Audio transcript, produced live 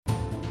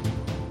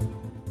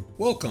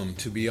Welcome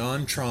to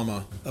Beyond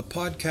Trauma, a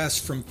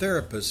podcast from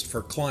therapists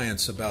for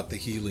clients about the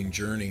healing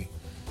journey.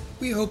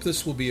 We hope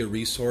this will be a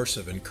resource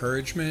of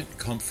encouragement,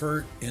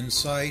 comfort,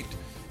 insight,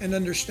 and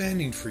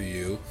understanding for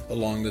you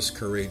along this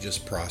courageous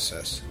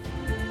process.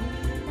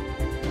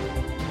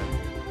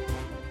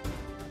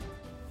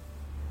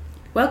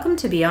 Welcome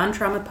to Beyond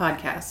Trauma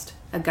Podcast,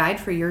 a guide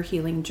for your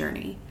healing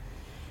journey.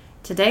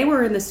 Today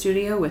we're in the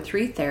studio with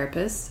three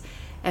therapists,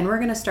 and we're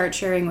going to start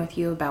sharing with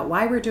you about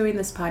why we're doing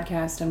this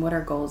podcast and what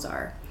our goals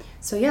are.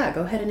 So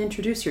go ahead and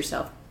introduce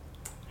yourself.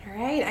 All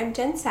right, I'm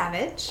Jen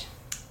Savage.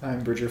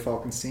 I'm Bridger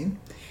Falkenstein.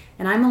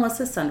 And I'm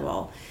Melissa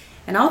Sundwall.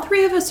 And all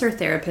three of us are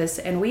therapists,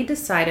 and we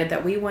decided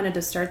that we wanted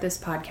to start this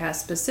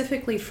podcast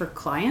specifically for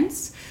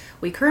clients.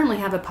 We currently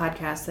have a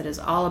podcast that is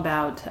all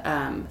about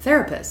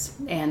therapists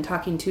and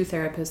talking to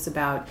therapists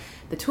about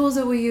the tools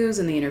that we use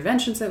and the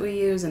interventions that we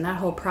use and that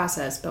whole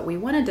process. But we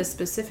wanted to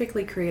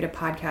specifically create a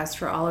podcast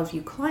for all of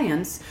you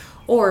clients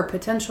or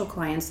potential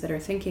clients that are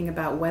thinking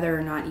about whether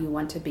or not you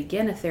want to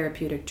begin a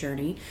therapeutic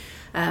journey.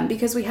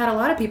 Because we had a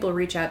lot of people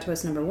reach out to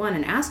us, number one,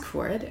 and ask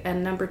for it.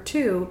 And number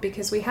two,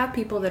 because we have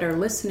people that are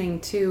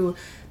listening to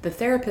the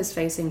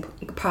therapist-facing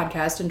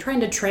podcast and trying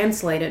to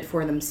translate it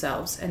for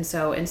themselves. And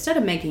so instead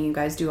of making you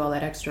guys do all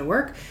that extra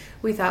work,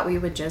 we thought we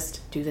would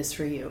just do this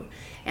for you.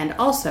 And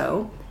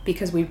also,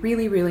 because we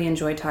really, really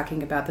enjoy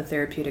talking about the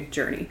therapeutic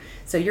journey.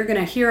 So you're going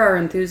to hear our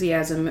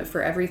enthusiasm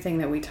for everything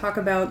that we talk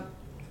about.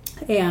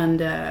 And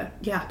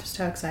just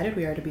how excited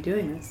we are to be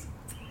doing this.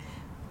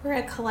 We're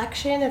a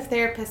collection of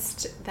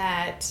therapists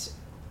that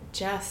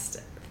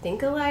just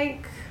think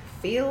alike,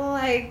 feel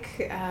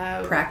alike,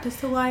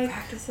 practice alike.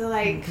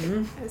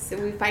 Mm-hmm. So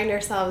we find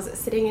ourselves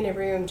sitting in a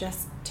room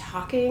just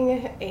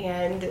talking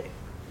and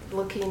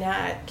looking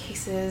at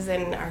cases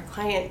and our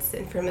clients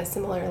and from a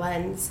similar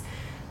lens.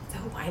 So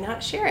why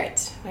not share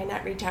it? Why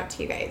not reach out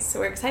to you guys? So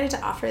we're excited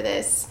to offer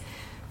this.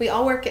 We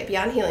all work at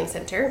Beyond Healing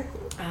Center,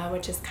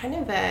 which is kind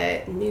of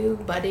a new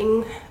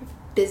budding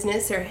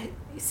business or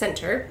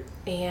center.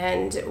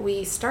 And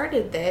we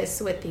started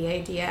this with the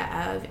idea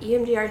of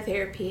EMDR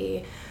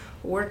therapy,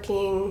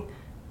 working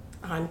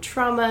on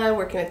trauma,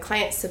 working with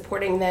clients,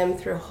 supporting them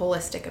through a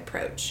holistic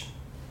approach.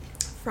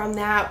 From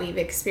that, we've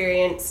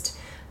experienced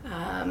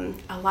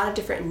a lot of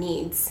different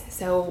needs.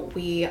 So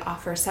we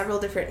offer several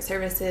different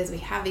services. We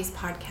have these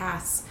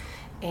podcasts,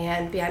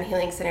 and Beyond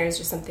Healing Center is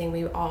just something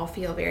we all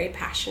feel very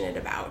passionate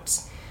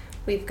about.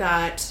 We've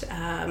got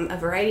a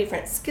variety of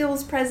different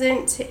skills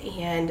present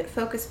and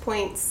focus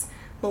points.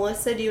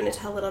 Melissa, do you want to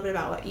tell a little bit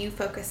about what you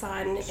focus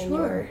on in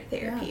your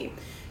therapy?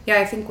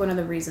 Yeah, I think one of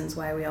the reasons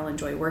why we all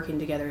enjoy working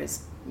together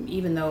is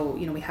even though,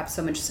 we have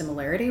so much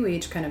similarity, we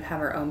each kind of have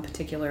our own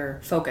particular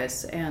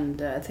focus and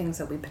things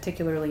that we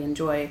particularly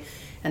enjoy.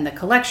 And the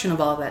collection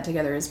of all of that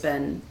together has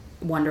been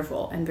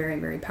wonderful and very,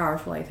 very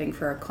powerful, I think,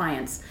 for our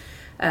clients.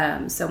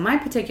 So my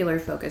particular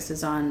focus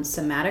is on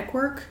somatic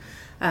work,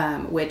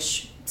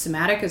 which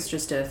somatic is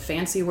just a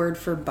fancy word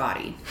for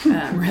body,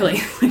 really.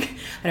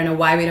 I don't know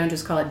why we don't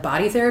just call it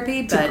body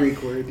therapy, but it's a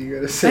Greek word, you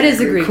gotta say. It is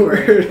a Greek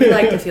word. We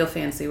like to feel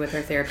fancy with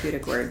our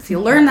therapeutic words.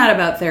 You'll learn that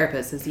about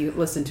therapists as you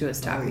listen to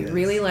us talk. Oh, yes. We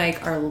really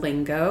like our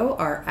lingo,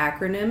 our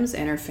acronyms,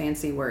 and our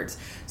fancy words.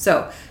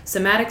 So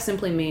somatic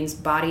simply means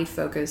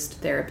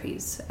body-focused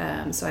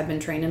therapies. So I've been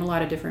trained in a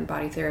lot of different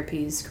body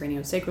therapies,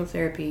 craniosacral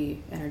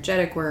therapy,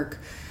 energetic work,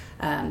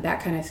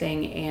 that kind of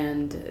thing.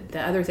 And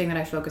the other thing that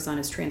I focus on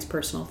is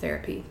transpersonal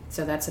therapy.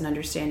 So that's an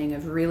understanding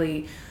of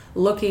really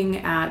looking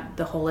at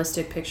the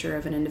holistic picture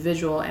of an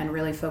individual and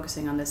really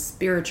focusing on the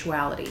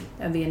spirituality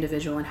of the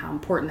individual and how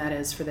important that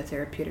is for the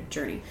therapeutic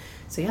journey.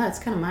 So it's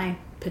kind of my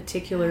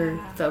particular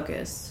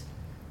focus.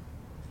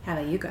 How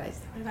about you guys?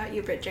 What about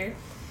you, Bridger?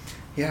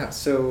 Yeah,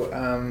 so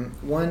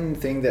one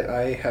thing that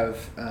I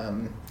have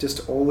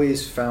just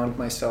always found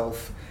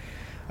myself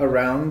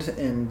around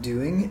and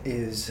doing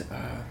is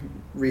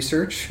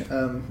research.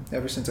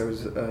 Ever since I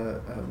was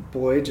a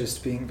boy,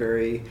 just being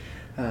very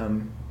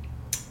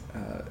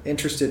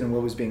interested in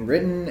what was being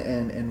written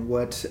and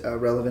what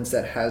relevance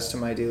that has to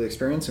my daily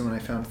experience. And when I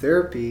found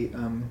therapy,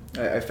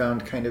 I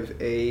found kind of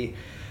a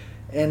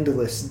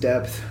endless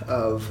depth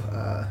of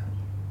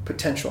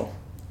potential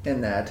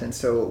in that. And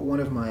so one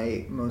of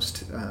my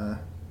most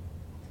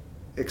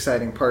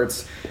exciting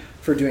parts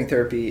for doing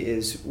therapy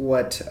is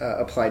what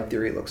applied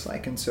theory looks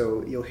like. And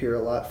so you'll hear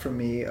a lot from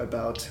me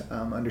about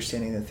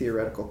understanding the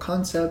theoretical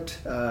concept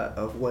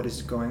of what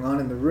is going on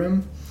in the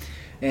room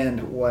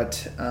and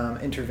what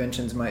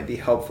interventions might be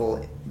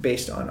helpful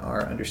based on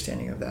our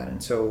understanding of that.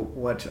 And so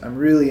what I'm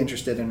really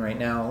interested in right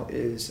now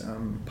is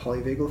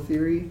polyvagal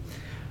theory,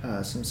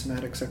 some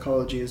somatic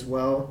psychology as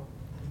well,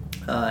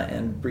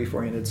 and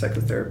brief-oriented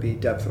psychotherapy,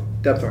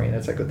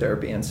 depth-oriented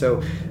psychotherapy. And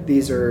so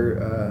these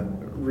are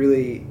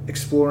really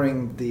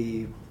exploring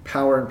the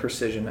power and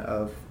precision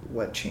of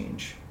what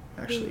change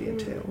actually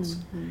entails.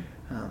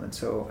 Mm-hmm. And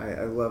so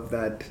I love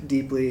that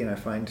deeply, and I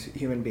find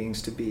human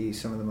beings to be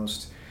some of the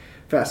most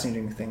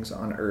fascinating things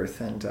on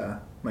earth, and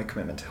my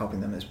commitment to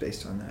helping them is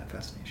based on that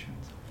fascination.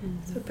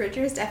 So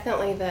Bridger is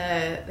definitely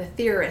the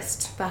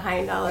theorist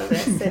behind all of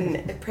this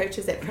and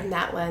approaches it from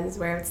that lens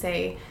where I would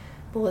say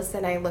Melissa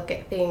and I look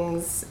at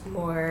things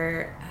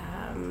more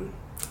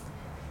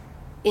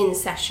in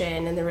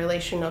session and the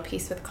relational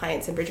piece with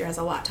clients, and Bridger has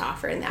a lot to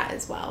offer in that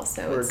as well.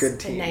 So we're it's a good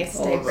team. A nice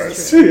all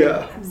diversity.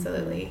 Yeah.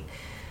 Absolutely.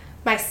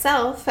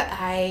 Myself,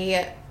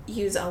 I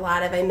use a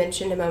lot of, I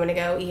mentioned a moment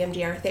ago,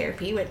 EMDR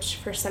therapy, which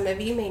for some of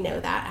you may know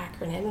that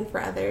acronym, and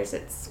for others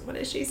it's, what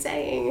is she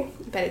saying?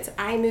 But it's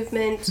eye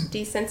movement,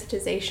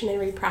 desensitization,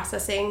 and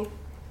reprocessing.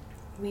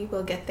 We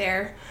will get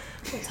there.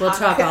 We'll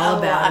talk all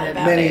about it.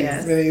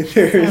 Many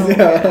theories,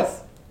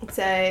 It's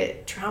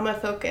a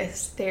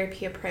trauma-focused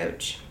therapy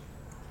approach.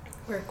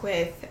 Work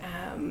with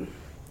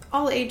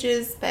all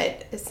ages,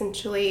 but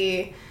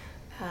essentially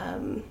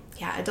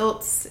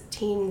adults,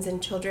 teens,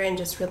 and children,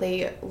 just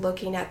really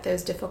looking at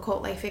those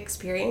difficult life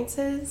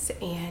experiences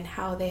and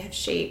how they have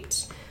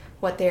shaped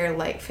what their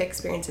life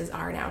experiences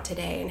are now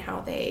today and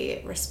how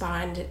they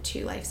respond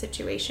to life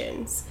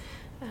situations.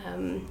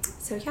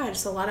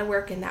 Just a lot of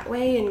work in that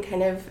way, and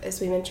kind of,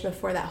 as we mentioned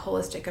before, that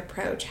holistic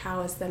approach.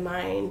 How is the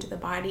mind, the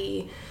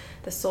body,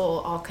 the soul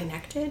all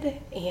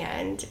connected?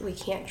 And we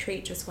can't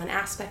treat just one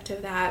aspect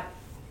of that.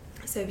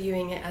 So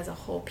viewing it as a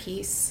whole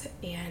piece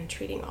and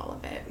treating all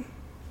of it.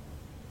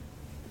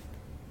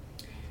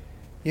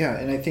 Yeah,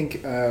 and I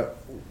think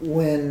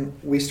when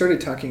we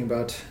started talking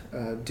about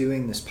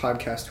doing this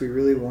podcast, we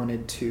really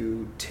wanted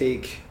to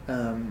take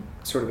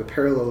sort of a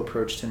parallel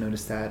approach to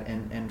Notice That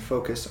and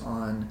focus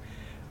on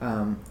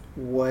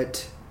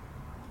what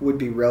would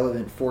be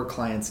relevant for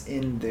clients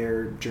in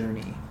their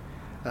journey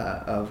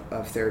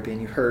of therapy.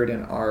 And you heard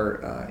in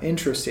our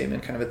intro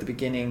statement, kind of at the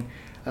beginning,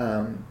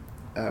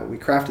 we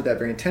crafted that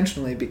very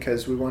intentionally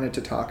because we wanted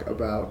to talk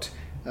about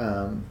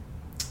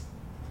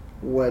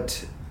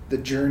what the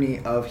journey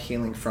of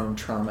healing from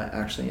trauma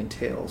actually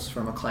entails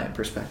from a client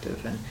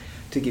perspective, and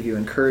to give you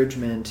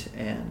encouragement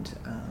and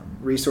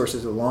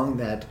resources along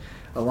that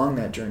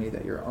journey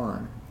that you're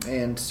on.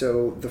 And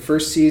so the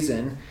first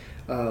season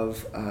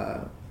of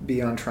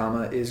Beyond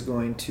Trauma is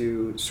going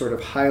to sort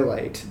of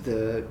highlight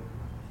the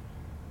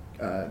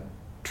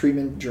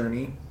treatment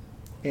journey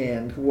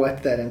and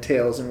what that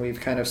entails, and we've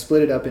kind of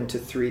split it up into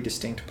 3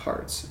 distinct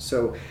parts.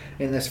 So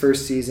in this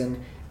first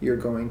season, you're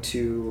going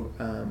to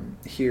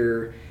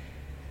hear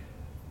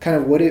kind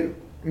of what it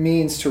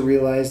means to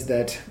realize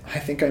that I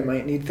think I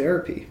might need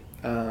therapy.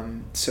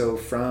 So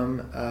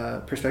from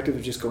a perspective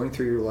of just going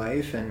through your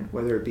life, and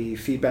whether it be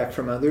feedback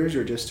from others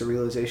or just a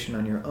realization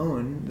on your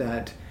own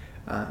that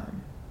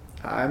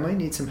I might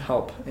need some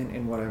help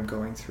in what I'm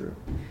going through.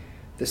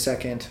 The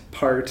second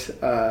part,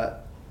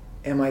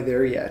 am I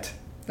there yet?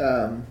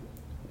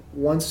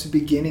 Once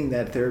beginning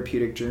that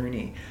therapeutic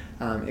journey,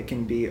 it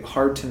can be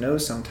hard to know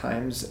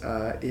sometimes,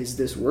 is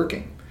this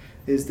working?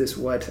 Is this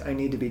what I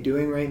need to be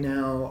doing right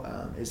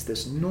now? Is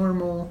this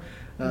normal?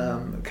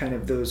 Kind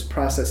of those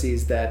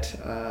processes that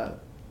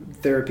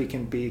therapy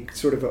can be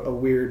sort of a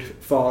weird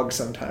fog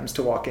sometimes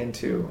to walk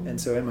into. And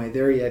so am I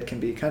there yet can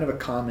be kind of a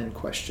common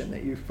question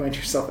that you find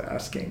yourself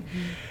asking.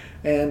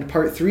 And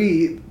part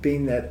 3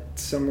 being that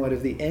somewhat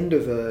of the end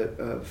of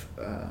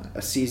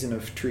a season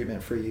of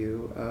treatment for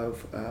you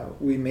of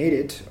we made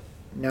it,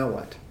 now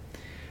what?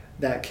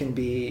 That can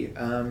be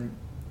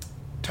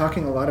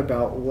talking a lot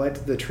about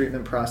what the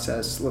treatment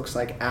process looks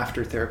like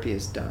after therapy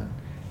is done.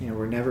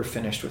 We're never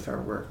finished with our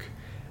work.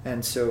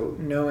 And so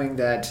knowing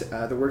that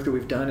the work that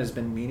we've done has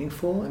been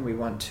meaningful, and we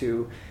want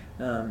to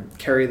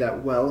carry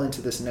that well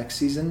into this next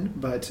season,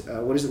 but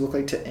what does it look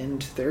like to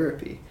end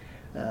therapy?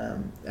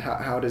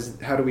 How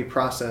do we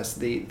process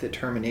the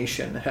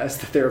termination, as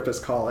the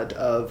therapists call it,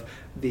 of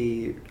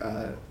the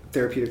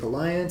therapeutic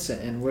alliance,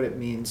 and what it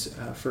means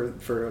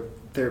for a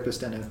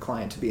therapist and a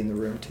client to be in the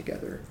room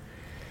together?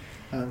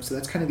 So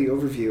that's kind of the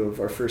overview of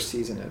our first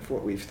season of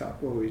what we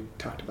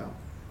talked about.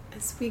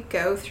 As we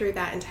go through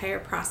that entire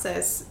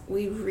process,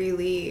 we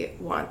really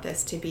want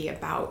this to be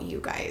about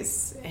you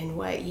guys and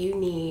what you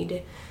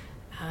need,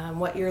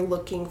 what you're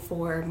looking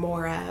for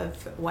more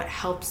of, what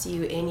helps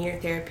you in your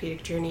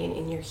therapeutic journey and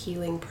in your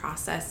healing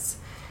process.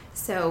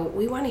 So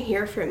we want to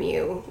hear from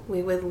you.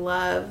 We would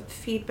love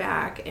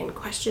feedback and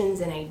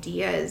questions and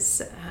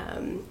ideas.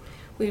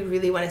 We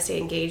really want to stay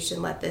engaged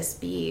and let this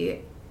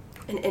be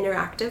an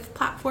interactive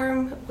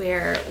platform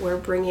where we're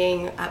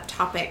bringing up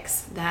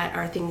topics that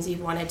are things you've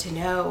wanted to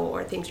know,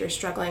 or things you're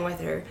struggling with,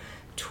 or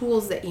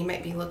tools that you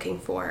might be looking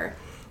for.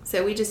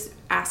 So we just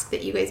ask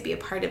that you guys be a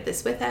part of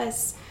this with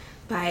us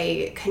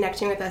by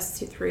connecting with us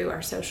through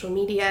our social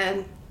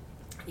media.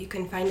 You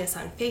can find us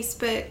on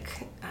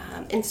Facebook,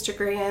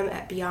 Instagram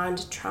at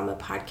Beyond Trauma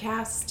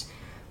Podcast.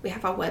 We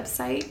have a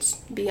website,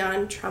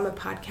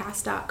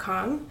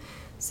 beyondtraumapodcast.com.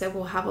 So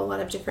we'll have a lot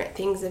of different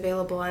things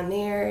available on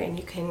there, and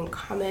you can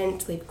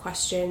comment, leave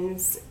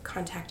questions,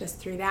 contact us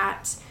through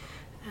that.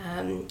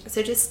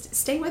 So just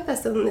stay with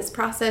us in this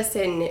process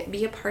and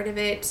be a part of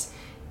it,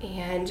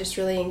 and just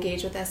really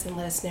engage with us and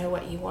let us know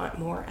what you want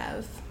more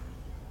of.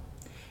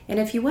 And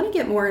if you want to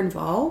get more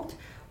involved,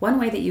 One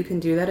way that you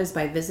can do that is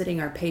by visiting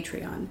our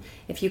Patreon.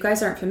 If you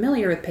guys aren't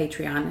familiar with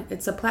Patreon,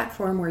 it's a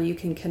platform where you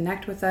can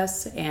connect with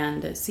us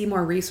and see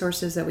more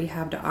resources that we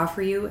have to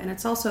offer you, and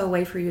it's also a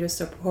way for you to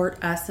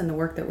support us and the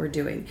work that we're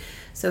doing.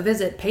 So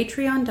visit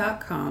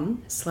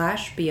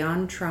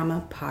patreon.com/Beyond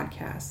Trauma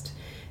Podcast.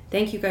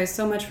 Thank you guys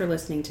so much for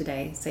listening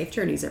today. Safe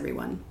journeys,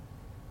 everyone.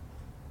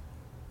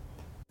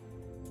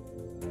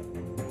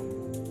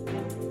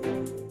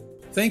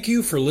 Thank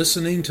you for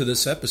listening to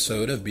this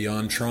episode of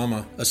Beyond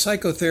Trauma, a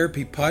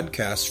psychotherapy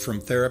podcast from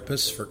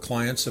therapists for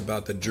clients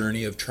about the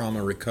journey of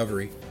trauma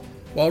recovery.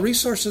 While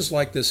resources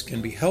like this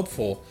can be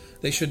helpful,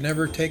 they should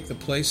never take the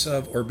place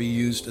of or be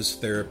used as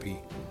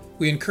therapy.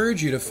 We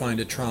encourage you to find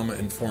a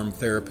trauma-informed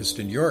therapist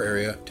in your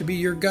area to be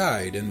your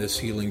guide in this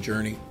healing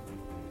journey.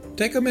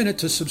 Take a minute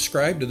to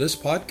subscribe to this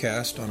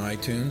podcast on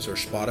iTunes or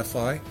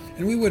Spotify,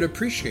 and we would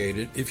appreciate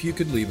it if you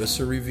could leave us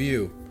a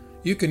review.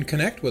 You can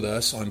connect with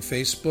us on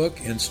Facebook,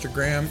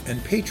 Instagram, and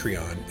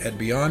Patreon at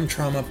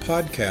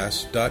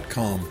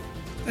BeyondTraumaPodcast.com.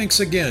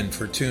 Thanks again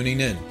for tuning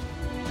in.